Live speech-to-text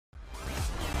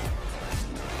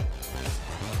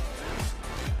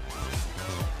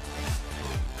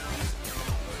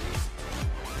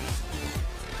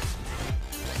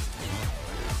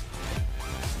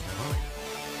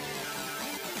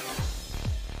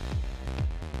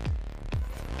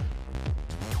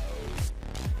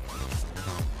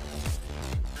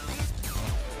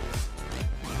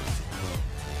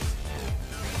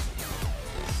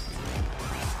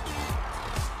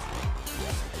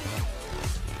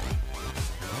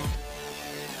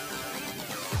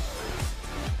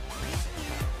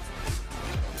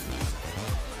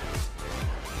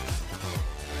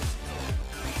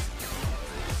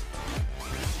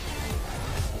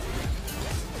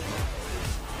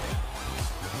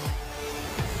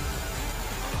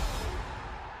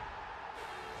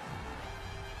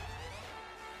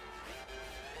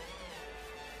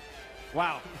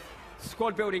Wow.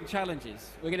 Squad building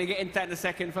challenges. We're going to get into that in a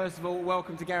second. First of all,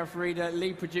 welcome to Gareth Reeder,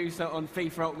 lead producer on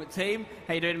FIFA Ultimate Team.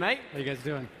 How you doing, mate? How you guys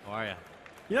doing? How are you?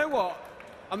 You know what?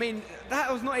 I mean,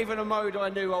 that was not even a mode I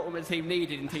knew Ultimate Team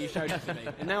needed until you showed it to me.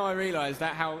 And now I realise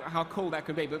that how cool that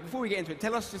can be. But before we get into it,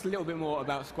 tell us just a little bit more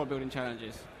about squad building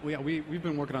challenges. Well, yeah, we've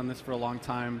been working on this for a long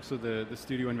time. So the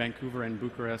studio in Vancouver and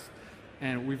Bucharest.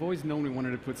 And we've always known we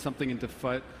wanted to put something into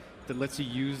FUT that lets you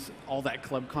use all that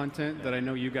club content that I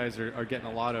know you guys are getting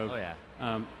a lot of. Oh,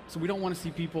 yeah. So we don't want to see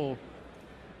people,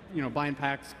 buying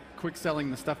packs, quick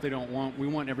selling the stuff they don't want. We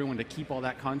want everyone to keep all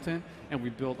that content, and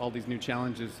we built all these new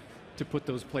challenges to put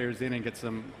those players in and get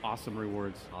some awesome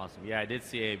rewards. Awesome. Yeah, I did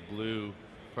see a blue,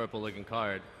 purple-looking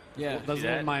card. Yeah. Well, that's a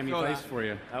little Miami Vice for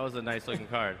you. That was a nice-looking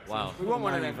card. Wow. We want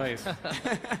one of them. Vice.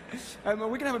 We're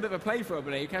going to have a bit of a playthrough, I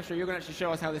believe. Castro, you're going to actually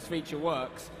show us how this feature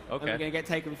works. Okay. And we're going to get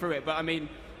taken through it. But, I mean,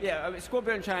 yeah, squad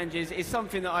building challenges is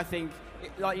something that I think,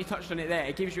 like you touched on it there,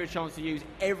 it gives you a chance to use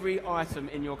every item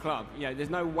in your club. There's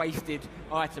no wasted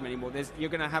item anymore. You're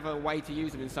going to have a way to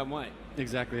use them in some way.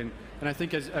 Exactly. And I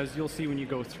think as you'll see when you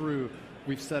go through,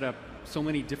 we've set up so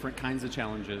many different kinds of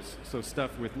challenges. So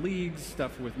stuff with leagues,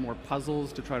 stuff with more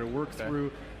puzzles to try to work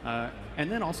through,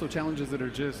 and then also challenges that are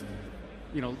just,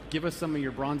 give us some of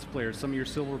your bronze players, some of your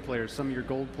silver players, some of your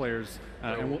gold players,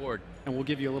 and we'll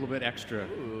give you a little bit extra.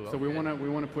 Ooh, so we want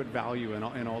to put value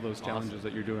in all those challenges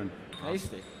that you're doing.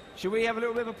 Tasty. Should we have a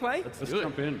little bit of a play? Let's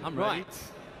jump in. I'm ready. Right.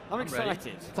 I'm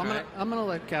excited. So I'm gonna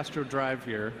let Castro drive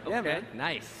here. Okay, Yeah, man.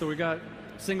 nice. So we got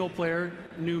single player,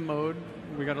 new mode.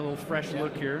 We got a little fresh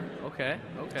look here. Okay.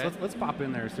 So let's pop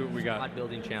in there, see what we got. Squad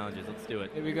building challenges. Let's do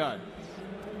it. Here we go.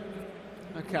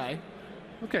 Okay.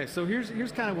 Okay, so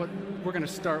here's kind of what we're going to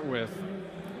start with.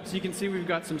 So you can see we've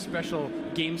got some special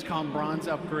Gamescom bronze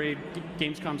upgrade,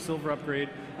 Gamescom silver upgrade.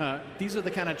 These are the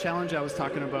kind of challenge I was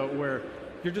talking about where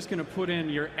you're just going to put in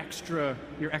your extra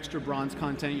bronze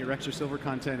content, your extra silver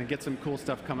content, and get some cool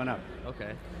stuff coming up.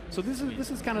 Okay. So this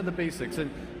is kind of the basics, and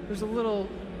there's a little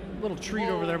treat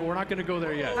over there, but we're not going to go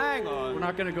there yet. Hang on. We're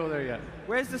not going to go there yet.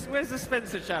 Where's the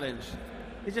Spencer challenge?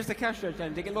 It's just a Castro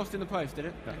challenge. Did it get lost in the post, did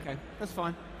it? Yeah. Okay, that's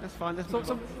fine. That's fine. Let's So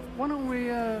move on. why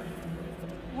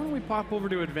don't we pop over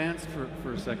to advanced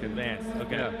for a second? Advanced.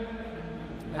 Okay. Yeah.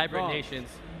 Hybrid Advanced. nations,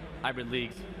 hybrid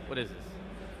leagues. What is this?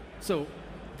 So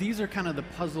these are kind of the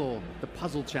puzzle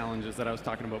challenges that I was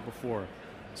talking about before.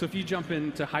 So if you jump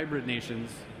into hybrid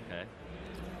nations, Okay.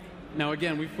 now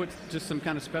again, we've put just some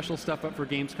kind of special stuff up for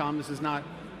Gamescom. This is not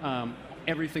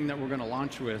everything that we're going to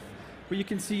launch with. But you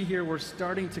can see here we're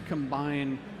starting to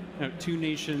combine 2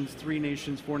 nations, 3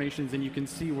 nations, 4 nations, and you can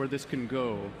see where this can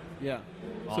go. Yeah.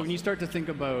 So when you start to think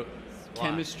about Wow.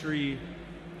 chemistry,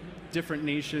 different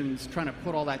nations, trying to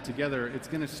put all that together, it's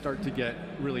going to start to get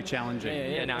really challenging.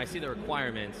 Yeah, now I see the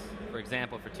requirements. For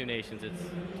example, for 2 nations, it's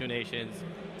 2 nations,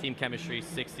 team chemistry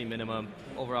 60 minimum,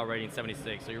 overall rating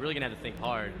 76. So you're really going to have to think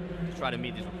hard to try to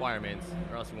meet these requirements,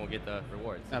 or else you won't get the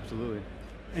rewards. Absolutely.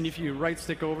 And if you right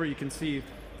stick over, you can see,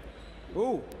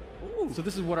 Ooh. so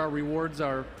this is what our rewards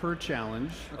are per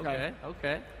challenge.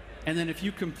 Okay. And then if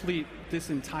you complete this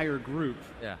entire group,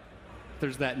 Yeah.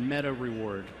 there's that meta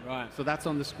reward. Right. So that's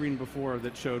on the screen before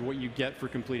that showed what you get for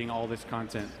completing all this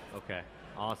content. Okay.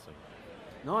 Awesome.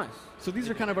 Nice. So these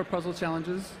are kind of our puzzle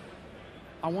challenges.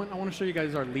 I want to show you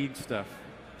guys our league stuff.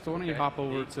 So why don't you hop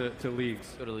over to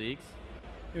leagues? Go to leagues.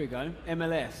 Here we go.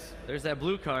 MLS. There's that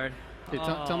blue card. Okay,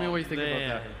 tell me what you think about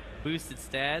that. Boosted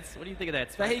stats. What do you think of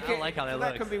that? So I don't like how that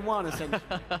looks. That could be one, essentially.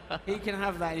 He can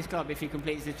have that in his club if he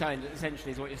completes the challenge,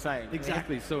 essentially, is what you're saying.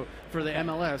 Exactly. So for the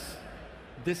MLS,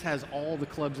 this has all the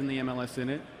clubs in the MLS in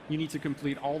it. You need to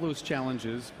complete all those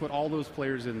challenges, put all those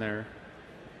players in there,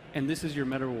 and this is your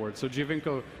meta reward. So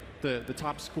Giovinco, the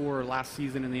top scorer last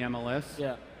season in the MLS,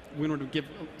 Yeah. we wanted to give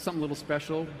something a little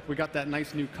special. We got that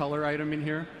nice new color item in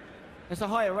here, It's a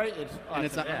higher rated and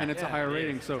it's a higher it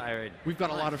rating. is. So Higher rating. we've got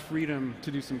a lot of freedom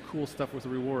to do some cool stuff with the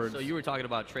rewards. So you were talking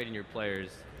about trading your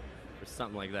players for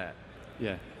something like that.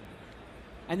 Yeah.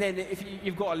 And then if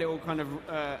you've got a little kind of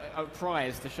a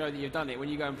prize to show that you've done it, when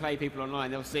you go and play people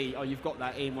online, they'll see, oh, you've got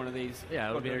that in one of these Yeah,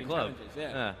 it would be your building club. challenges.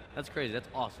 Yeah. That's crazy. That's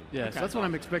awesome. Yeah, Okay. so that's what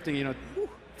I'm expecting.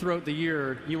 Throughout the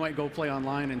year, you might go play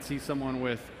online and see someone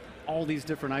with all these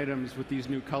different items with these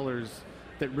new colors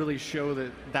that really show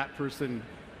that that person,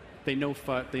 they know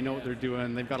FUT, they know what they're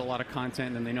doing, they've got a lot of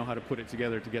content, and they know how to put it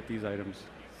together to get these items.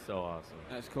 So awesome.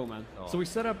 That's cool, man. So we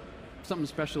set up something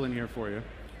special in here for you.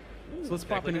 So let's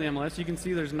pop into the MLS. You can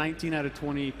see there's 19 out of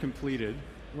 20 completed.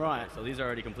 Right. So these are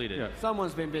already completed. Yeah.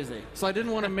 Someone's been busy. So I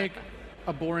didn't want to make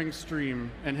a boring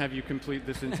stream and have you complete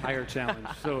this entire challenge.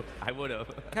 So I would have.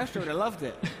 Castro would have loved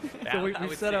it. So we I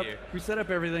would set see up you. we set up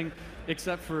everything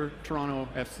except for Toronto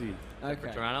FC. For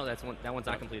Okay. Toronto, that one's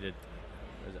not completed.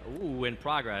 Ooh, in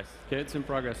progress. Okay, it's in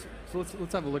progress. So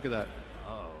let's have a look at that.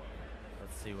 Oh,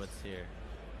 let's see what's here.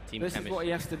 Team This chemistry. is what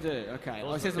he has to do. Okay.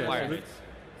 Those it says are on the requirements.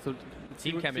 So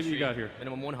Team what chemistry. you got here.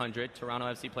 Minimum 100. Toronto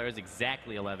FC players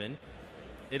exactly 11.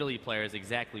 Italy players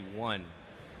exactly 1.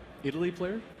 Italy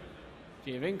player?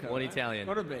 Giovinco. One right? Italian.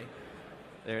 Gotta be.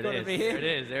 There it Gotta is. be There him. it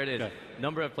is. There it is. Okay.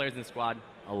 Number of players in the squad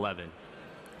 11.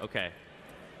 Okay.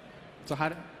 So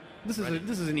this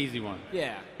is an easy one.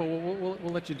 Yeah. But we'll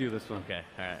let you do this one. Okay.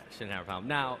 All right. Shouldn't have a problem.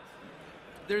 Now,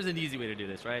 there's an easy way to do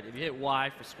this, right? If you hit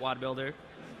Y for squad builder,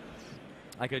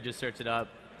 I could just search it up.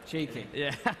 Cheeky.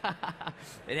 Yeah.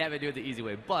 They'd have it do it the easy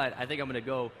way. But I think I'm going to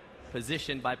go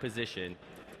position by position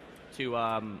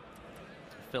to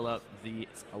fill up the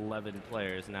 11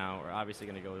 players. Now, we're obviously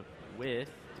going to go with...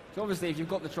 So obviously, if you've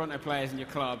got the Toronto players in your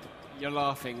club, you're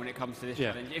laughing when it comes to this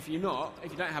Yeah. challenge. If you don't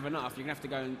have enough, you're gonna have to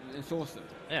go and source them.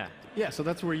 Yeah. Yeah, so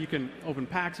that's where you can open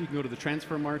packs, you can go to the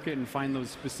transfer market and find those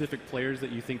specific players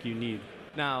that you think you need.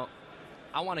 Now,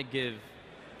 I want to give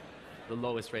the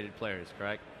lowest rated players,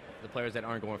 correct? The players that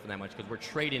aren't going for that much, because we're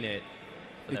trading it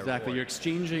for that Exactly. reward. You're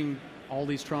exchanging all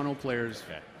these Toronto players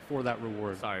Okay. for that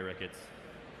reward. Sorry, Ricketts.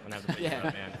 I'm going to have to pick you Yeah.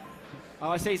 up, man. Oh,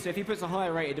 I see. So if he puts a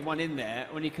higher rated one in there,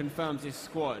 when he confirms his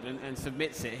squad and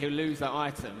submits it, he'll lose that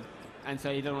item. And so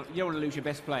you don't want to lose your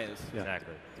best players. Yeah.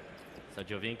 Exactly. So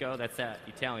Giovinco, that's that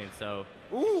Italian. So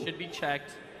Ooh. should be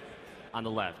checked on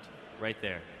the left, right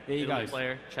there. There you Italy go.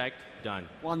 player, checked, done.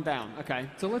 One down. Okay.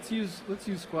 So let's use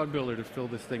Squad Builder to fill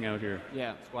this thing out here.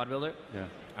 Yeah. Squad builder? Yeah.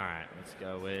 All right, let's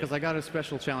go with... Because I got a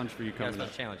special challenge for you Yeah, coming special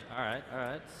up. challenge. All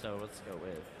right. So let's go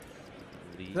with...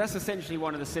 So that's essentially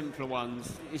one of the simpler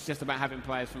ones. It's just about having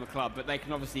players from the club, but they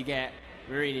can obviously get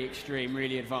really extreme,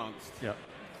 really advanced. Yeah.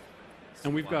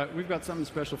 And we've got something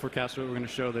special for Castro we're going to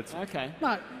show that's Okay.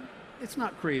 it's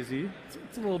not crazy.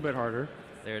 It's a little bit harder.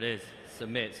 There it is.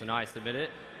 Submit. So now I submit it.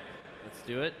 Let's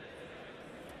do it.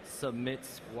 Submit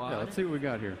squad. Yeah, let's see what we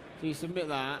got here. So you submit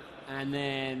that, and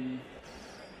then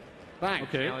bang.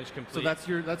 Okay. Challenge complete.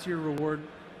 So that's your reward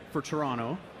for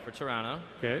Toronto. For Toronto.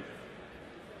 Okay.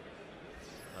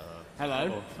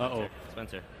 Hello. Uh-oh.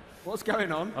 Spencer. What's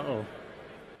going on? Uh-oh.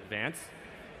 Advance.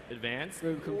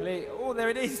 Room complete. Oh, there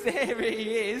it is. There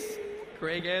he is.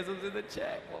 Craig Haslam's in the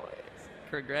chat, boys.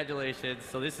 Congratulations.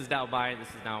 So this is now mine. This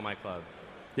is now my club.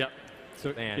 Yep. So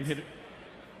you Vance. can hit it.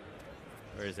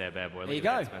 Where is that bad boy? There you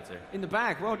Look at go. that, Spencer. In the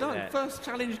bag. Well done. that. First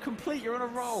challenge complete. You're on a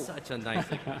roll. Such a nice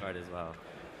looking card as well.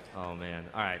 Oh man.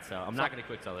 All right. So I'm not going to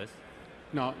quick sell this.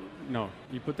 No.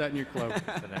 You put that in your club. Put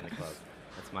that in the club.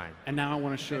 That's mine. And now I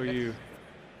want to show you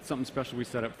something special we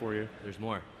set up for you. There's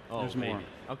more. Oh, There's more. baby.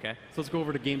 Okay. So let's go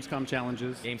over to Gamescom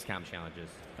challenges. Gamescom challenges.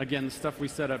 Again, the stuff we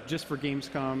set up just for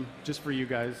Gamescom, just for you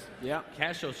guys. Yeah.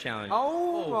 Castro's challenge.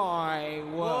 Oh my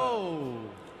word. Whoa.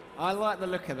 I like the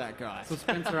look of that guy. So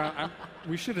Spencer,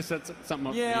 we should have set something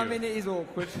up Yeah, for I you. mean, it is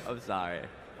awkward. I'm sorry.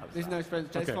 There's no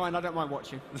Spencer. It's Okay. fine. I don't mind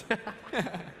watching.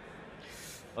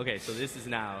 Okay, so this is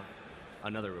now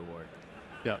another reward.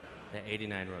 Yeah. The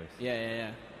 89 Royce.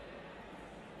 Yeah.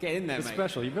 Get in there, It's mate.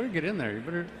 special. You better get in there. You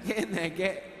better. Get in there.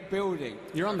 Get building.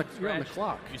 You're on the Scratch.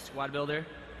 clock. You squad builder.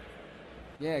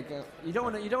 Yeah, go. You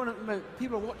don't want to.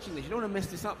 People are watching this. You don't want to mess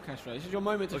this up, Castro. This is your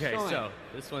moment to Okay, shine. so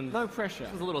this one. No pressure.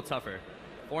 This was a little tougher.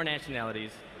 4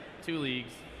 nationalities, 2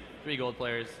 leagues, 3 gold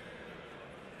players,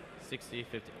 60,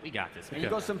 50. We got this, And man. you've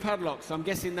got some padlocks. So I'm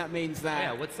guessing that means that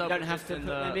Yeah, what's up you don't with have just to in put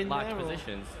the them in locked there. Or?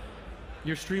 positions?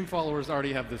 Your stream followers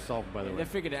already have this solved, by the They way.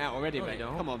 figured it out already, No, they mate.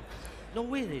 don't. Come on. No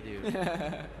way they do.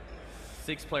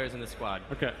 6 players in the squad.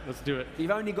 Okay, let's do it.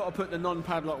 You've only got to put the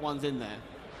non-padlock ones in there.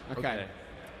 Okay.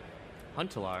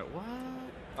 Huntelaar, what?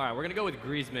 All right, we're going to go with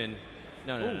Griezmann.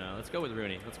 No. Let's go with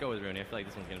Rooney. I feel like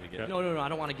this one's going to be good. Okay. No. I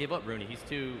don't want to give up Rooney. He's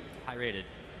too high rated.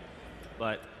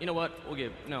 But you know what?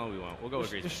 No, we won't. We'll go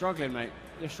with You're Griezmann. struggling, mate.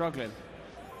 You're struggling.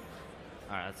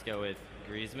 All right, let's go with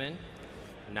Griezmann.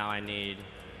 Now I need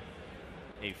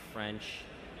a French.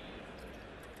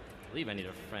 I believe I need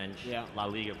a French La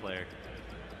Liga player.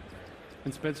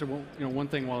 And Spencer, one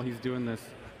thing while he's doing this,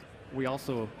 we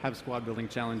also have squad building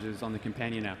challenges on the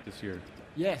companion app this year.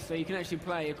 Yes, so you can actually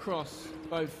play across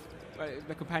both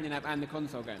the companion app and the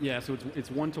console game. Yeah, so it's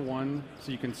 1-to-1,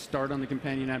 so you can start on the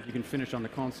companion app, you can finish on the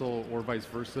console, or vice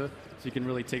versa. So you can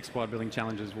really take squad building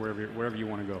challenges wherever you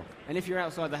want to go. And if you're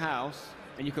outside the house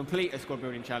and you complete a squad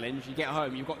building challenge, you get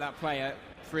home, you've got that player,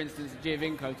 for instance,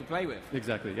 Giovinco, to play with.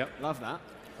 Exactly. Yep. Love that.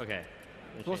 Okay.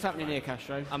 So what's happening here,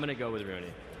 Castro? I'm going to go with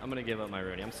Rooney. I'm going to give up my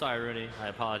Rooney. I'm sorry, Rooney. I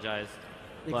apologize.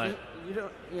 Because But you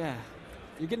don't. Yeah.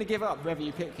 You're going to give up whoever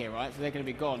you pick here, right? So they're going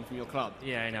to be gone from your club.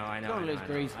 yeah, I know. Don't lose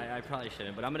Griezmann. I probably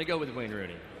shouldn't, but I'm going to go with Wayne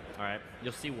Rooney. All right?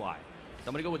 You'll see why. So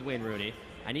I'm going to go with Wayne Rooney.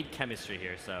 I need chemistry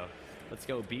here, so let's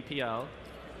go BPL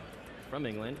from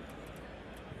England,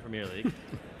 Premier League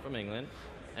from England,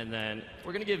 and then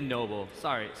we're gonna give Noble.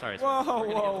 Sorry. Whoa,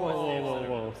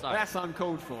 whoa. Sorry. That's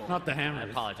uncalled for. Not the I hammers.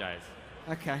 apologize.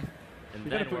 Okay. And You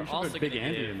then gotta we're put also Big gonna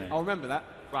Andy give in there. I'll remember that.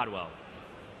 Rodwell,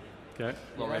 Okay.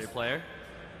 low-rated player.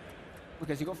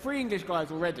 Okay, so you've got 3 English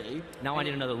guys already. Now I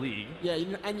need another league. Yeah,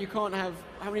 and you can't have,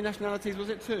 how many nationalities was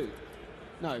it? 2?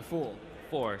 No, 4.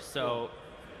 4. So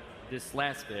this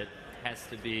last bit has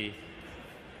to be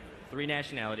 3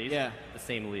 nationalities, Yeah. the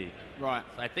same league. Right.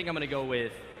 So I think I'm going to go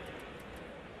with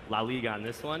La Liga on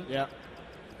this one. Yeah.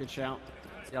 Good shout.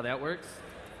 See how that works?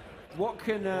 What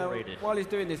can, Rated. while he's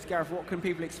doing this, Gareth, what can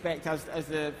people expect as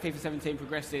the FIFA 17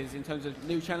 progresses in terms of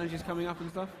new challenges coming up and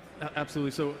stuff?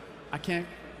 Absolutely. So I can't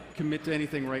commit to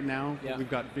anything right now. Yeah. We've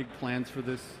got big plans for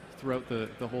this throughout the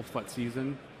whole FUT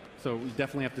season. So we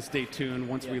definitely have to stay tuned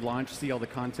once we launch, see all the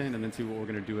content, and then see what we're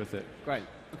going to do with it. Great.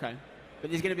 Okay. But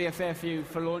there's going to be a fair few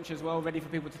for launch as well, ready for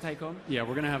people to take on? Yeah,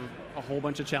 we're going to have a whole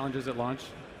bunch of challenges at launch.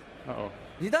 Uh-oh. Has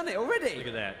he done it already? Look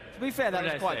at that. To be fair, that What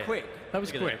was did I quite say? quick. That was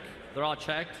Look at quick. that. They're all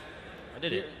checked. I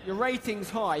did it. Your rating's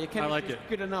high. Your chemistry's like it.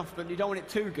 good enough, but you don't want it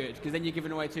too good because then you're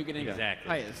giving away too good Exactly.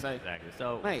 players. So, Exactly.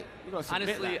 So, mate, you've got to submit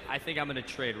honestly, that. I think I'm going to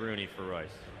trade Rooney for Royce.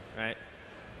 Right?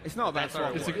 It's not a bad That's our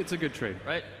swap. reward. It's a good trade.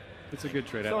 Right? It's a good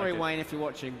trade. Sorry, I like Wayne, if you're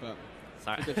watching, but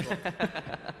Sorry. it's a good swap.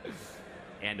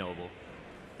 And Noble. it.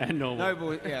 And Noble.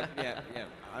 Noble, yeah.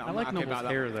 I'm I like happy Noble's about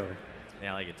that. hair, though.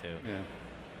 Yeah, I like it too. Yeah.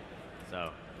 So,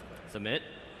 submit.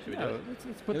 Should we Yeah, do it?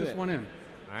 let's put Do this it. one in.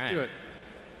 All right. Do it.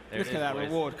 There Look it at is, that boys.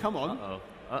 reward. Come on. Uh-oh.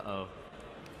 Uh-oh.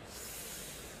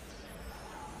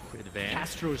 Advance.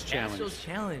 Castro's challenge. Castro's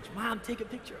challenge. Mom, take a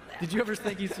picture of that. Did you ever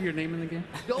think you'd see your name in the game?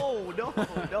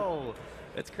 No.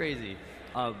 That's crazy.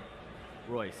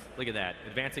 Royce, look at that.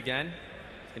 Advance again.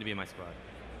 It's going to be in my squad.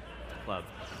 Club.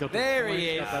 There he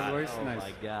is. Got that, Royce? Oh Nice.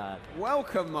 my God.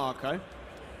 Welcome, Marco. Look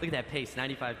at that pace,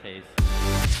 95 pace. Look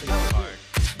at that card.